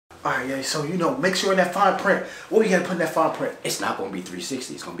Alright, yeah, so you know, make sure in that fine print, what we gotta put in that fine print? It's not gonna be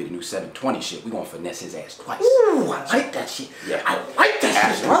 360, it's gonna be the new 720 shit. We gonna finesse his ass twice. Ooh, I like that shit. Yeah. I like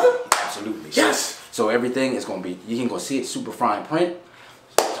that shit, brother. Absolutely. Yes. So everything is gonna be, you ain't gonna see it super fine print.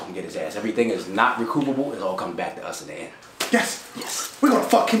 So gonna get his ass. Everything is not recoupable, it all comes back to us in the end. Yes. Yes. We're gonna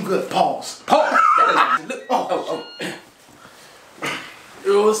fuck him good. Pause. Pause. Look. Oh.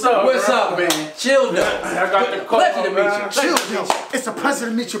 Yo, what's up? What's bro? up, man? Childoh. I got the call, Pleasure to meet you. Chill. It's a pleasure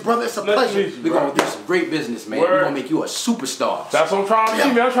to meet you, brother. It's a pleasure. We're gonna do some great business, man. We're gonna make you a superstar. That's what I'm trying to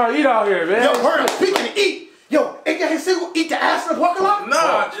see, man. I'm trying to eat out here, man. Yo, word. Speaking of eat, yo, ain't that his single eat the ass in the parking lot?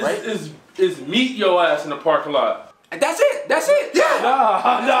 Nah, right? it's meet your ass in the parking lot. That's it. That's it. Yeah.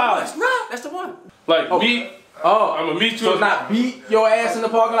 Nah. That's the one. Like meet. Oh, I'm gonna meet you. So it's not beat your ass in the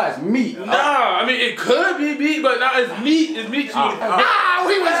parking lot. It's meet. Nah, I mean it could be beat, but now it's meet. It's meet you.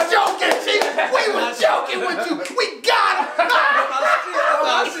 We was joking, G. We was joking with you. We got him. You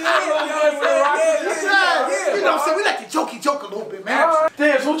know what I'm saying? We like to joke a little bit, man.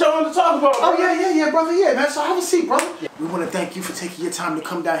 Damn, so what y'all want to talk about? Oh, yeah, brother. Yeah, man. So have a seat, brother. We want to thank you for taking your time to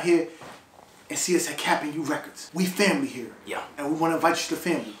come down here and see us at Capping You Records. We family here. Yeah. And we want to invite you to the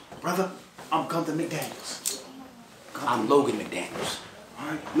family. Brother, I'm Gunther McDaniels. I'm Logan McDaniels.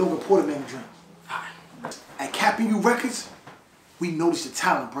 Alright, Logan Porter manager. At Capping You Records, we noticed the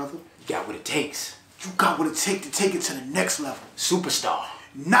talent, brother. You got what it takes. You got what it takes to take it to the next level. Superstar.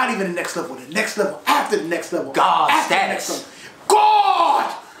 Not even the next level after the next level. God after status. The next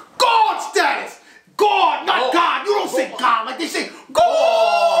level. God status. God, not God. You don't say God like they say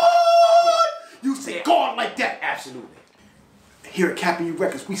God. You say God like that. Absolutely. Here at Capping You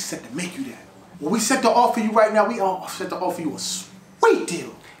Records, we set to make you that. What we set to offer you right now, we all set to offer you a sweet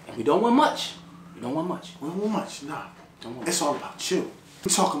deal. And we don't want much. We don't want much. We don't want much, nah. Don't want It's all about chill.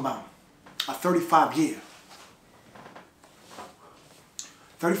 We're talking about a 35-year,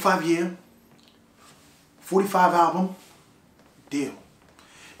 45 album deal.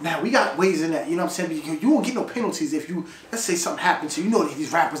 Now, we got ways in that, you know what I'm saying? You won't get no penalties if you, let's say something happened to you. You know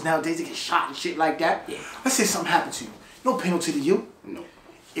these rappers nowadays, they get shot and shit like that. Yeah. Let's say something happened to you. No penalty to you. No.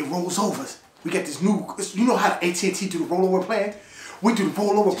 It rolls over. We got this new, you know how AT&T do the rollover plan? We do the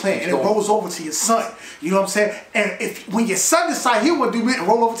rollover plan, and it rolls over to your son. You know what I'm saying? And when your son decides he want to do it, and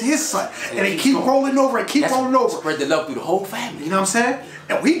roll over to his son. And they keep rolling over and keep rolling over. Spread the love through the whole family. You know what I'm saying?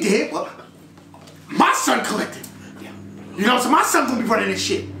 And we did, well, my son collected. Yeah. You know what I'm saying? My son gonna be running this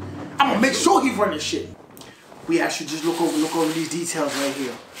shit. I'm gonna make sure he's running this shit. We actually just look over these details right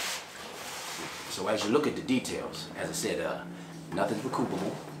here. So as you look at the details, as I said, nothing's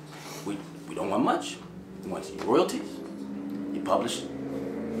recoupable. We don't want much. We want your royalties, your publishing.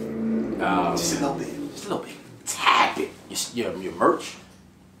 Just a little bit. Just a little bit. Tap it. Your merch,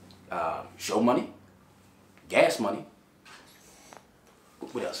 show money, gas money.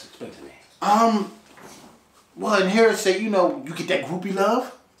 What else? Explain to me. Well, in here say, you know, you get that groupie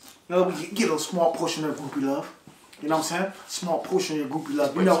love. You know, we get a small portion of groupie love. You know what I'm saying? Small portion of your groupie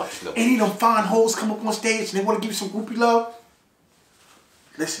love. You know, any of them fine hoes come up on stage and they want to give you some groupie love.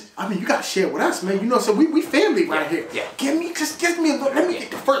 Listen, I mean, you gotta share with us, man. You know, so we family right here. Yeah. Give me a little, let me get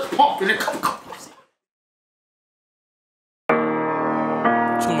the first pump and then come.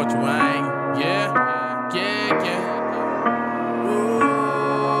 Too much wine, yeah. Ooh,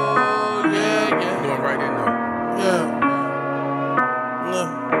 yeah. Doing right in though. Yeah.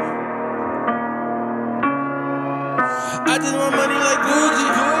 I just want money like Gucci.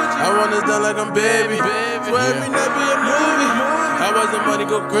 I want this done like I'm baby. Swear every night be a movie. I wasn't money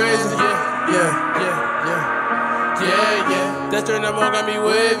go crazy. Yeah. That turn up on got me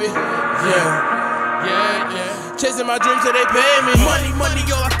wavy. Yeah. Chasing my dreams till they pay me. Money,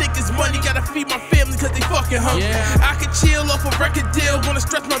 all I think is money. Gotta feed my family cause they fucking hungry. I could chill off a record deal. Wanna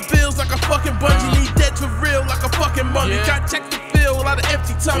stretch my bills like a fucking bungee. Need dead for real like a fucking mummy. Got checks to fill, a lot of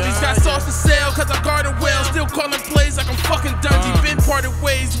empty tummies. Got sauce for sale cause I guarded well. Still calling plays like I'm fucking Dungy. Been parted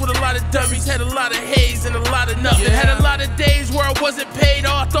ways with a lot of dummies. Had a lot of haze and a lot of nothing. Had a lot of days where I wasn't paid.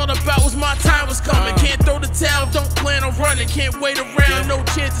 All I thought about was my time was coming. Can't throw the towel, don't plan on running. Can't wait around, no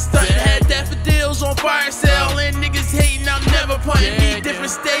chance of stunting. Had daffodils on fire sale. And niggas hating, I'm never punting. Need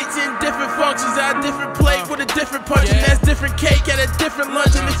different states and different functions. I different plate with a different punch. And that's different cake at a different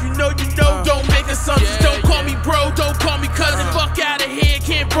lunch. And if you know, don't make assumptions. Don't call me bro, don't call me cousin. Fuck out of here,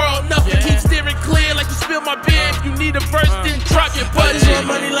 can't borrow nothing. Keep steering clear like you spill my beer. If you need a verse, then drop your budget. I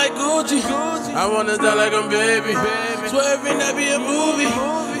want money like Gucci. I want to die like I'm baby. Swear every night be a movie.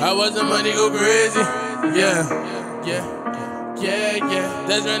 I want the money go crazy. Yeah.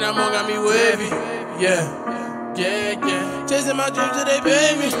 That's when I'm on got me wavy. Yeah. Chasing my dreams till they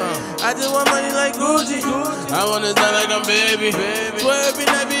pay me. I just want money like Gucci. I wanna sound like I'm baby. Swear every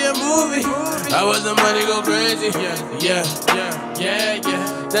night be a movie. I was the money go crazy. Yeah.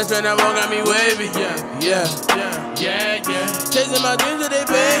 That's when that one got me wavy. Yeah. Chasing my dreams till they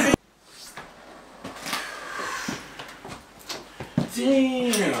pay me.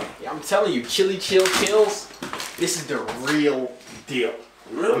 Damn. Yeah, I'm telling you, Chili Chill Kills, this is the real deal.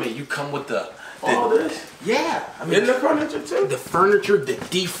 Really? I mean, you come with the all this? Yeah. I mean, in the furniture too? The furniture, the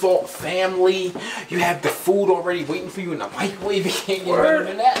default family. You have the food already waiting for you in the microwave. You can't get better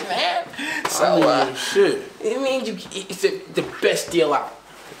than that, man. So, shit. I mean, it's the best deal out.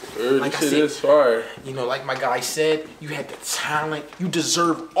 Like shit is fire. You know, like my guy said, you had the talent. You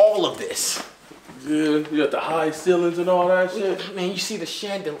deserve all of this. Yeah, you got the high ceilings and all that shit. Man, you see the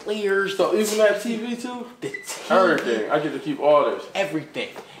chandeliers. So even that TV too? The TV. Everything. I get to keep all this. Everything.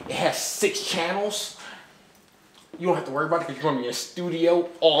 It has 6 channels. You don't have to worry about it because you're going to be in studio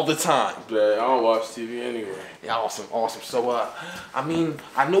all the time. Yeah, I don't watch TV anyway. Yeah, awesome. So, I mean,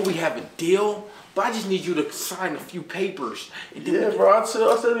 I know we have a deal, but I just need you to sign a few papers. Yeah, bro, I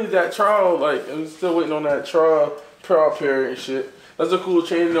still need that trial. Like, I'm still waiting on that trial period and shit. That's a cool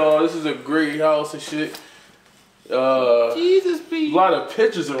chain and all. This is a great house and shit. Jesus, Pete. A lot of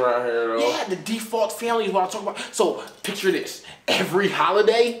pictures around here, though. Yeah, the default family is what I'm talking about. So, picture this. Every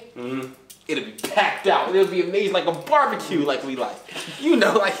holiday, it'll be packed out. It'll be amazing, like a barbecue like we like. You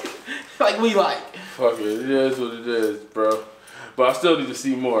know, like we like. Fuck it. It is what it is, bro. But I still need to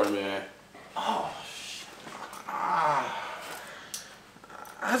see more, man. Oh, shit.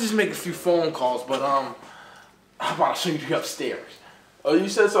 I'll just make a few phone calls, but, how about I show you upstairs? Oh, you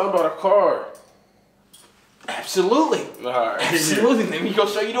said something about a car. Absolutely. Alright. Absolutely. Let me go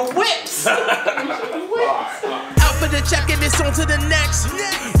show you the whips. Out for the check and it's on to the next.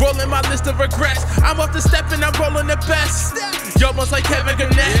 Rolling my list of regrets. I'm off the step and I'm rolling the best. Yo, almost like Kevin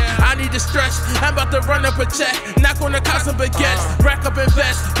Garnett. I need to stretch. I'm about to run up a check. Not gonna cost some baguettes. Rack up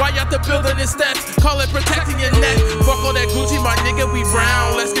invest. Why out the building in steps? Call it protecting your neck. Fuck all that Gucci, my nigga, we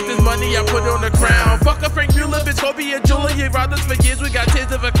brown. Let's get this money, I put it on the crown. Fuck a Frank Mueller, bitch, Kobe and Julia. You robbed us for years, we got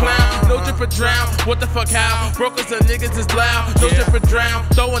tears of a clown. No drip or drown. What the fuck, how? Brokers and niggas is loud. No drip or drown.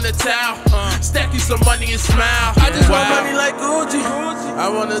 Throw in the towel. Stack you some money and smile. I just want money like Gucci. I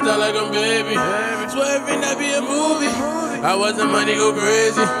wanna style like a baby. Swear every night be a movie. I wasn't money go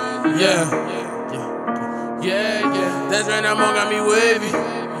crazy. Yeah. That's right now, more got me wavy.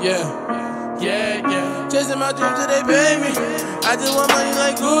 Yeah. Chasing my dreams till they pay me. I just want money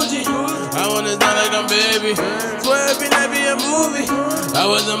like Gucci. I wanna style like I'm baby. Swear every night be a movie. I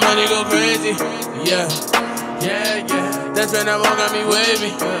wasn't money go crazy. Yeah. That's right now, more got me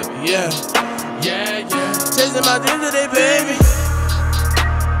wavy. Yeah. Chasing my dreams till they pay me.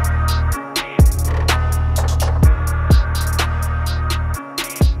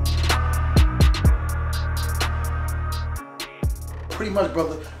 Pretty much,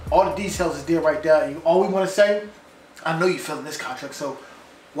 brother. All the details is there right there. And all we want to say, I know you feeling this contract, so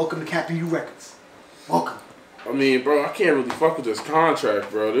welcome to Captain U Records. Welcome. I mean, bro, I can't really fuck with this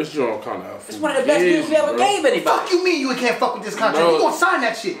contract, bro. This joint kind of. It's one of the best deals we ever gave anybody. Fuck you mean you can't fuck with this contract? Bro, you gonna sign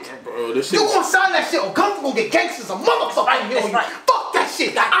that shit. Bro, this shit. You gonna sign that shit or come gonna get gangsters or motherfuckers here on you. Fuck that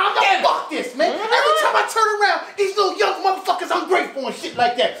shit. I'm not fuck this, man. Every time I turn around, these little young motherfuckers ungrateful and shit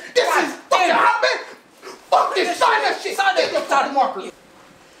like that. This is fucking hot, man. Fuck this. Sign that shit. Sign that fucking marker.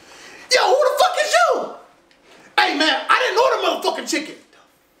 Yo, who the fuck is you? Hey, man, I didn't order motherfucking chicken.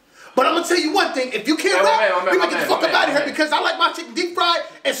 But I'm gonna tell you one thing, if you can't rap, you can get the fuck up out of here because I like my chicken deep fried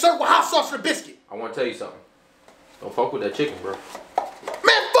and served with hot sauce and a biscuit. I wanna tell you something. Don't fuck with that chicken, bro. Man,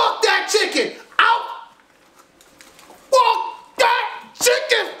 fuck that chicken! Out! Fuck that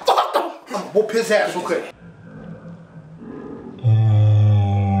chicken! Fuck him! I'm gonna whoop his ass real quick.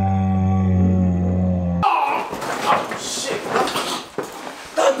 Oh, shit.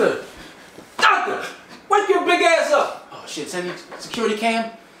 Doctor! Wake your big ass up! Oh, shit, send me security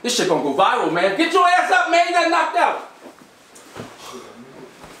cam? This shit gonna go viral, man. Get your ass up, man. You got knocked out.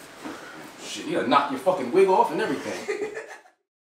 Shit, you gotta knock your fucking wig off and everything.